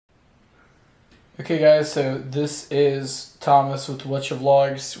Okay guys, so this is Thomas with Whatcha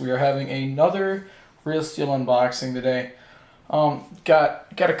Vlogs. We are having another real steel unboxing today. Got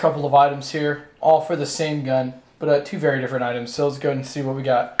a couple of items here, all for the same gun, but two very different items. So let's go and see what we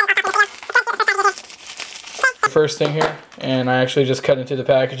got. The first thing here, and I actually just cut into the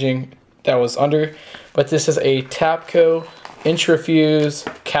packaging that was under, but this is a Tapco intra-fuse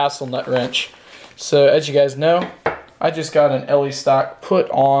castle nut wrench. So as you guys know, I just got an LE stock put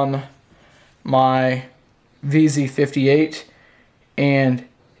on my VZ58, and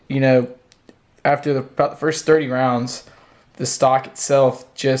you know, after about the first 30 rounds, the stock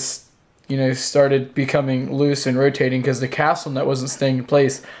itself just started becoming loose and rotating because the castle nut wasn't staying in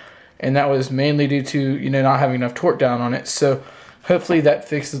place, and that was mainly due to not having enough torque down on it. So hopefully that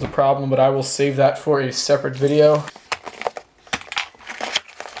fixes the problem, but I will save that for a separate video.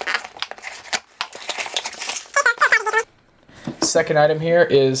 Second item here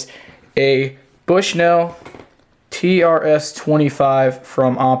is a Bushnell trs-25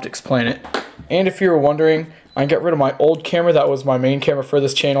 from Optics Planet. And if you were wondering, I got rid of my old camera that was my main camera for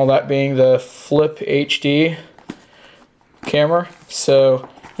this channel, that being the Flip HD camera. So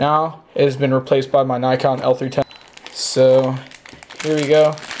now it has been replaced by my Nikon L310. So here we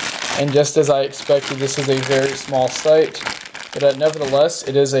go. And just as I expected, this is a very small sight, but nevertheless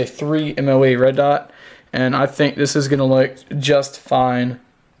it is a 3 MOA red dot, and I think this is going to look just fine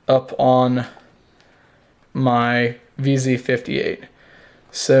up on my VZ58.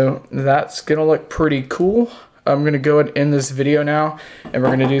 So that's gonna look pretty cool. I'm gonna go ahead and end this video now, and we're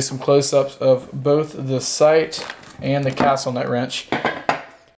gonna do some close-ups of both the sight and the castle nut wrench.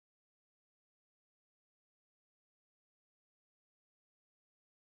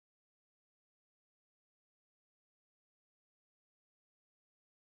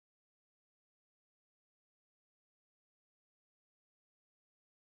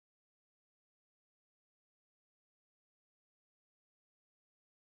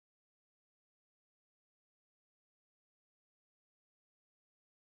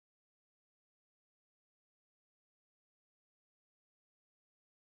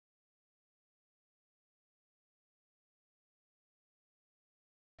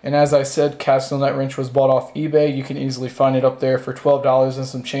 And as I said, castle nut wrench was bought off eBay. You can easily find it up there for $12 and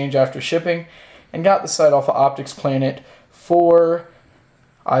some change after shipping. And got the site off of Optics Planet for,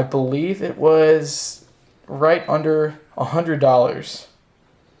 I believe it was right under $100.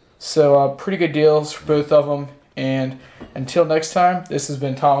 So pretty good deals for both of them. And until next time, this has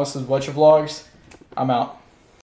been Thomas with Whatcha Vlogs. I'm out.